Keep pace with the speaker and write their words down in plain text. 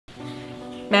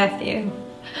Matthew,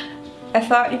 I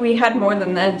thought we had more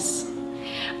than this.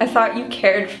 I thought you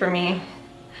cared for me.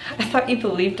 I thought you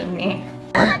believed in me.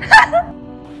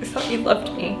 I thought you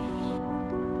loved me.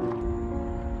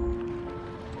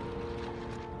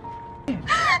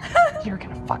 You're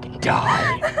gonna fucking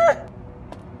die.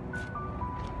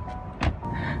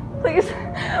 Please,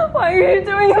 why are you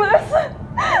doing this?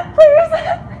 Please.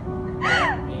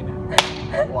 I mean,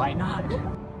 why not?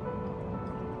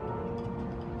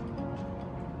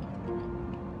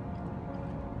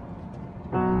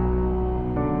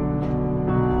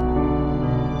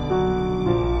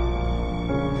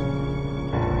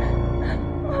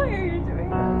 Why are you doing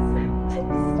this?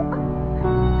 Please stop.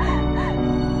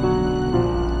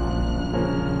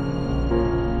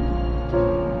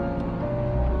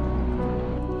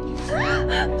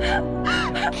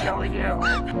 I'm killing you. I'm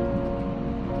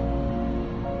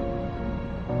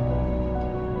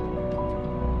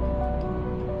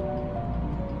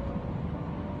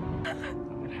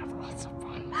gonna have lots of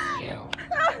fun with you.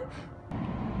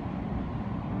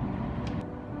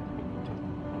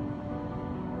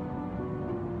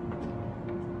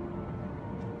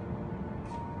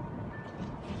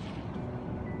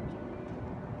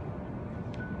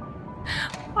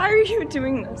 Why are you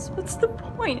doing this? What's the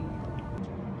point?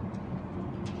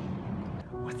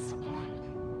 What's the point?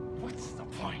 What's the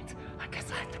point? I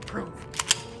guess I have to prove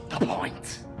the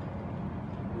point.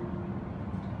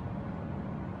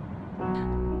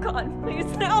 God,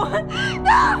 please, no!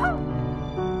 No!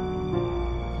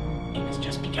 Game has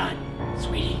just begun,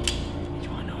 sweetie. Do you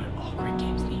want to know what all great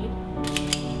games need?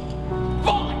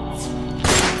 Violence!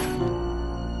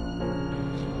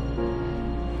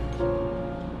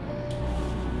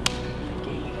 The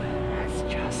game has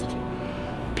just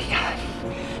begun.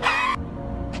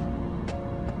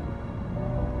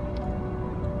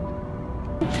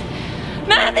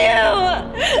 Matthew!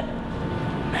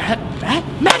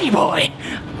 Matty boy!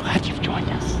 I'm glad you've joined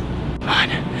us. Come on,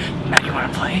 Matt, you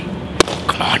wanna play?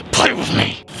 Come on, play with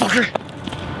me, fucker!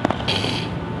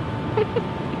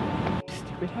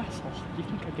 Stupid asshole. You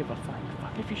think I give a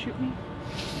fuck if you shoot me?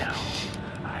 No,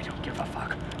 I don't give a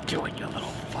fuck. Do it, you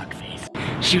little fuckface.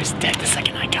 She was dead the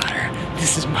second I got her.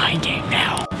 This is my game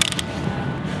now.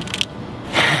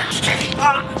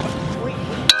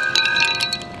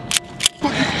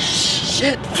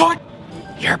 Shit, fuck!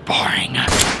 You're boring.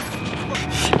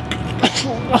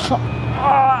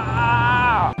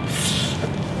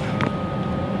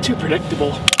 Too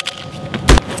predictable.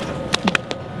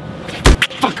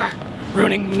 Fucker!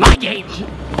 Ruining my game!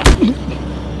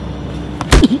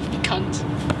 Cunt.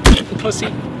 Pussy.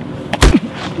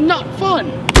 Not fun!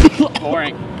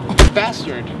 Boring.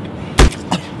 Bastard.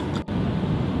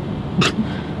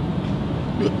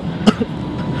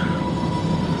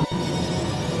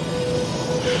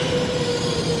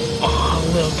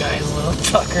 Oh, little guy's a little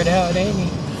tuckered out, ain't he?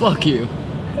 Fuck you.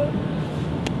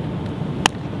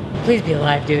 Please be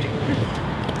alive, dude.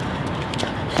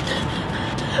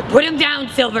 Put him down,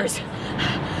 Silvers.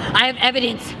 I have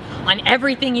evidence on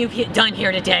everything you've done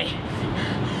here today.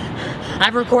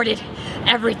 I've recorded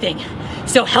everything.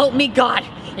 So help me God,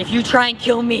 if you try and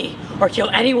kill me or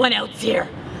kill anyone else here,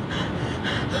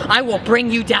 I will bring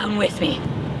you down with me.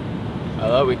 I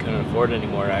thought we couldn't afford any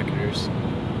more actors.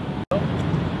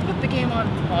 Put the game on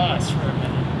pause for a minute.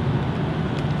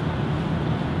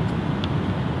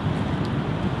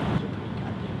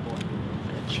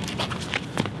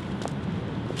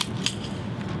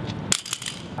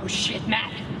 Oh shit,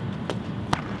 Matt.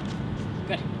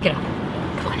 Good. Get up.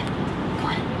 Come on. Come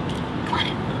on. Come on.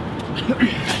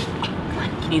 Come on.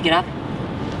 Can you get up?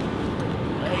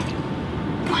 Come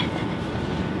on.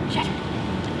 Shit.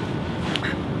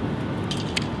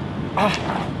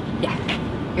 Yeah.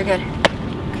 You're good.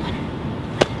 Come on.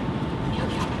 Yo,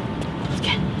 yo. Let's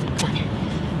get. Come on.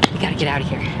 We gotta get out of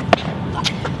here. Look.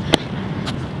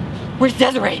 Where's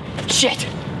Desiree? Shit.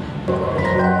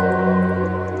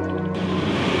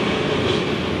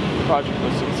 The project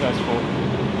was successful.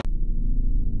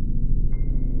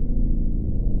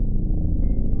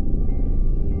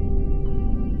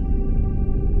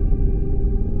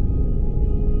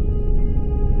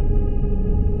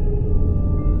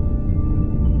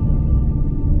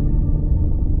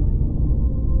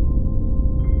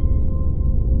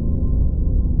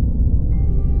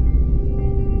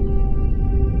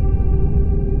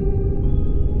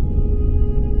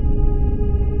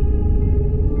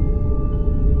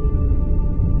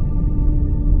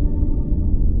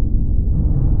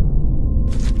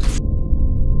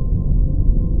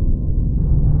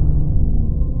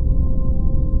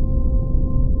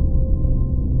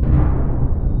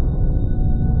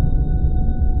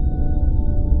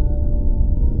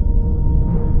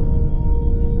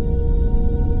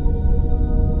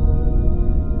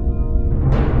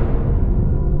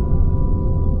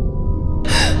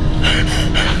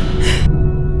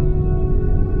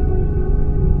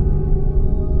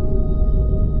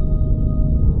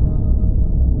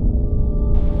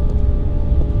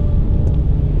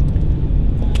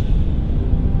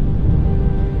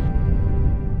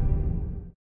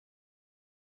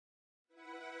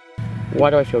 Why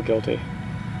do I feel guilty?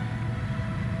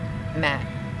 Matt,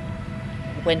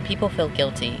 when people feel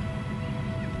guilty,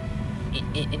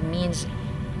 it means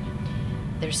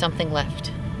there's something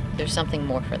left. There's something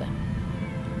more for them.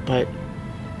 But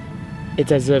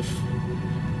it's as if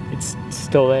it's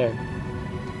still there.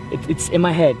 It's in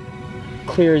my head,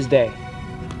 clear as day.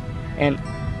 And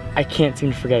I can't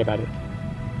seem to forget about it.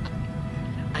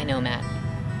 I know, Matt.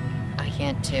 I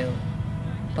can't too.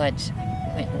 But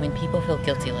when people feel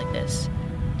guilty like this,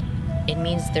 it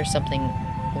means there's something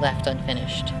left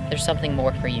unfinished. There's something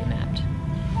more for you, Matt.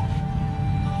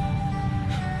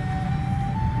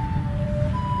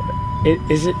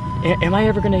 Is it? Am I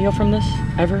ever gonna heal from this?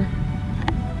 Ever?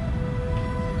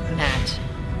 Matt,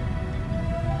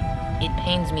 it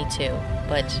pains me too,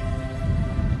 but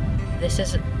this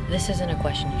isn't a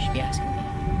question you should be asking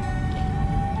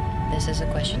me. This is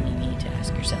a question you need to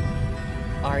ask yourself.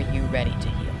 Are you ready to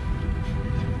heal?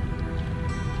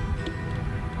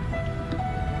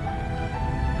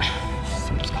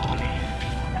 Someone's calling me.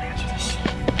 I'm gonna answer this.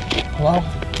 Hello?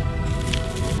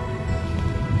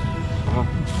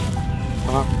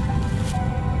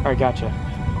 Alright, gotcha.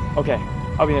 Okay,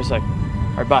 I'll be there in a sec.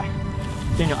 Alright, bye.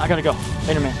 Daniel, I gotta go.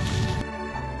 Later, man.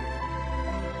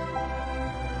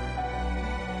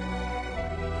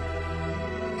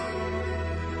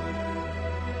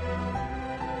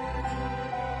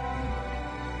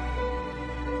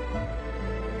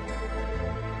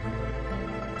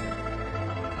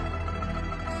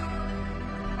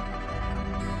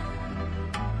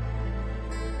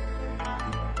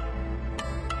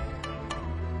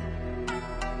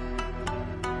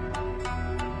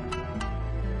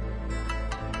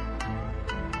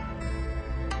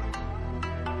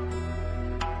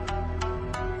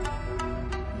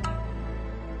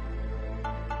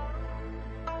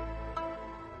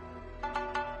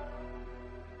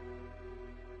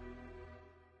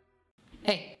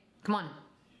 Hey, come on.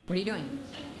 What are you doing?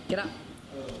 Get up.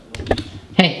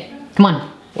 Hey, come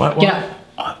on. What? Get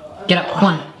up. Get up, come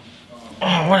on.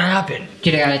 Oh, what happened?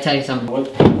 Dude, I gotta tell you something.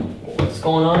 What's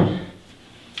going on?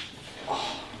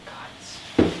 Oh, God, it's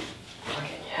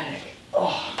fucking headache.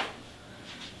 Oh.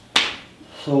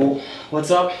 So,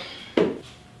 what's up?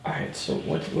 Alright, so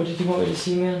what did you want me to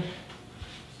see, man?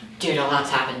 Dude, a lot's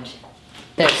happened.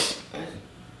 This.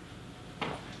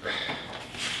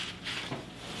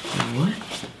 What?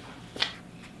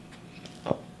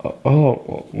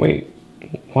 Oh, wait.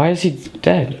 Why is he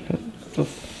dead? What the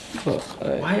fuck?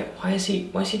 Why is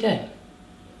he dead?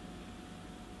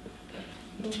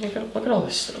 Look at all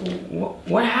this stuff.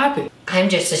 What happened? I'm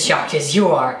just as shocked as you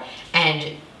are.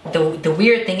 And the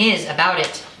weird thing is about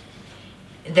it,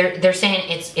 they're saying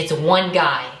it's one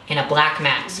guy in a black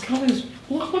mask.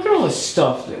 Look at all this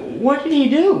stuff. What did he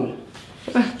do?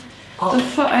 Oh, the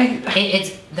fuck?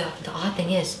 the odd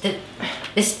thing is that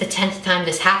this is the 10th time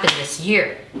this happened this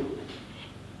year.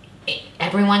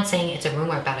 Everyone's saying it's a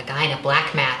rumor about a guy in a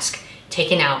black mask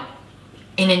taking out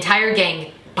an entire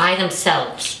gang by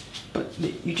themselves. But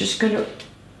you just gonna...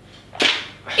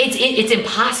 It's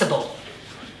impossible.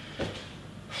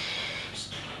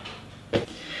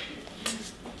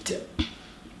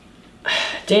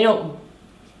 Daniel,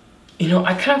 you know,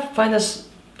 I kind of find this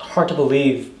hard to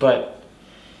believe, but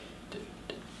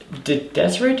did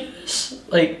Desiree do this?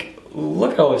 Like,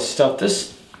 look at all this stuff.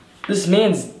 This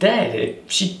man's dead.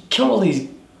 She killed all these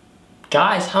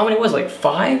guys. How many was it, like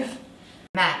 5?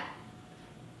 Matt,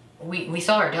 we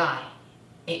saw her die.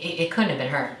 It couldn't have been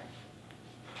her.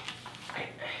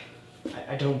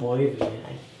 I don't believe it, man.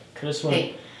 I could have sworn.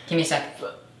 Hey, give me a sec.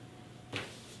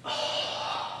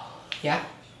 Yeah?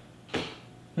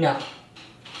 No.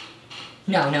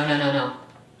 No.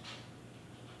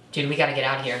 Dude, we gotta get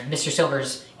out of here. Mr.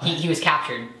 Silvers, he was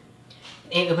captured.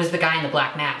 It was the guy in the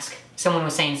black mask. Someone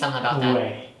was saying something about that. No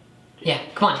way. Yeah,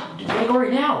 come on. We gotta go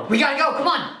right now. We gotta go, come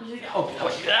on!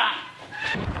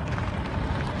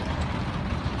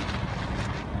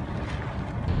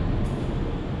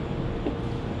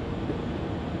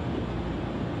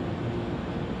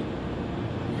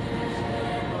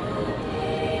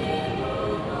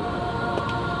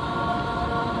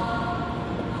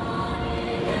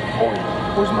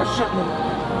 Where's my shipment?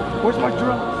 Where's my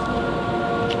drugs?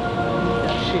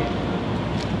 That shit.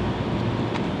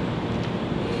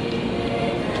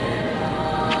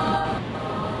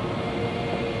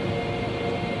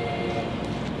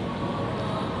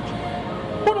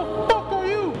 Who the fuck are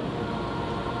you?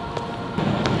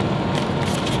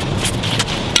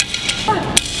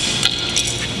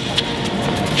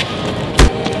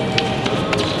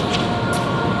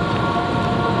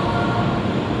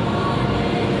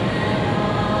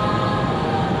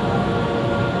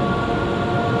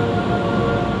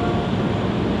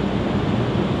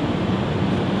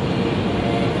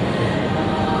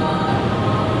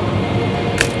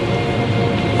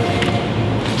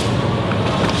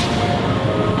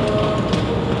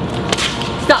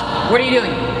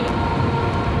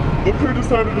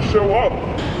 decided to show up.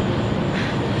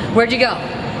 Where'd you go?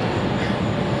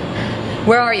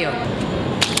 Where are you?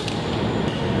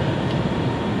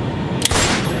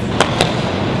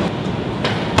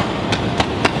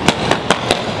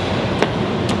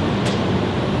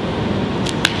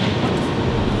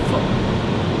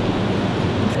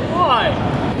 Why?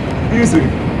 Easy.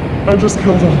 I just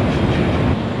killed him.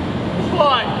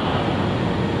 Why?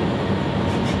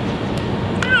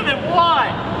 Damn it,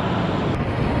 why?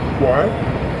 Why?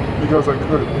 Because I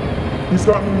could. He's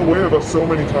gotten in the way of us so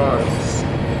many times.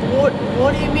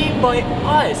 What do you mean by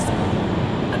us?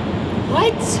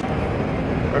 What?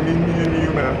 I mean me and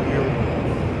you, Matthew.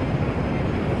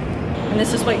 And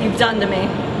this is what you've done to me.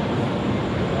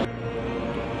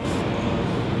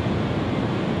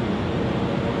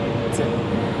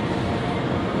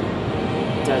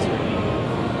 Desert.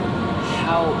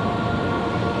 How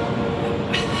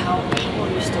are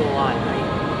you still alive? I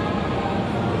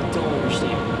don't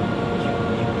understand. You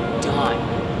died.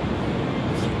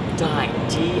 You died.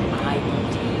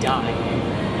 D-I-E-D. Died.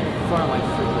 In front of my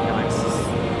freaking eyes.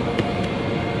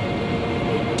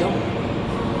 I don't.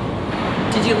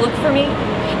 Did you look for me?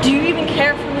 Do you even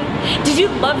care for me? Did you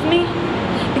love me?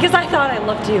 Because I thought I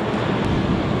loved you.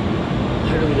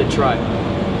 I really did try.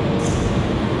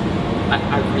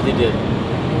 I really did.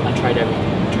 I tried everything.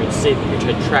 I tried saving you. I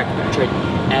tried tracking you. I tried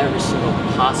every single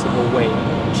possible way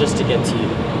just to get to you.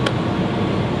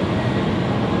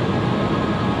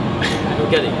 I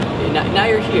don't get it. Now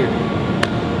you're here.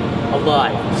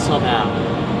 Alive, somehow.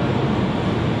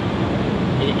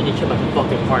 And you killed my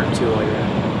fucking partner too while you're at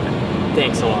it.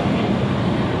 Thanks a lot, man.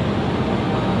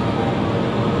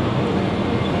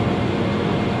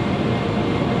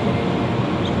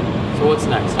 So what's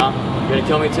next, huh? You gonna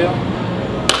kill me too?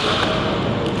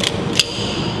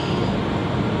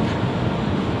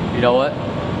 You know what?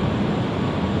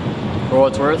 For what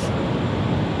it's worth,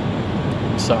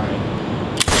 I'm sorry.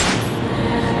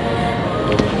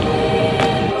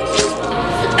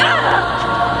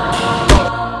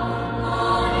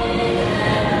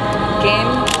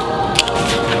 Game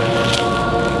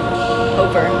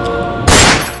over.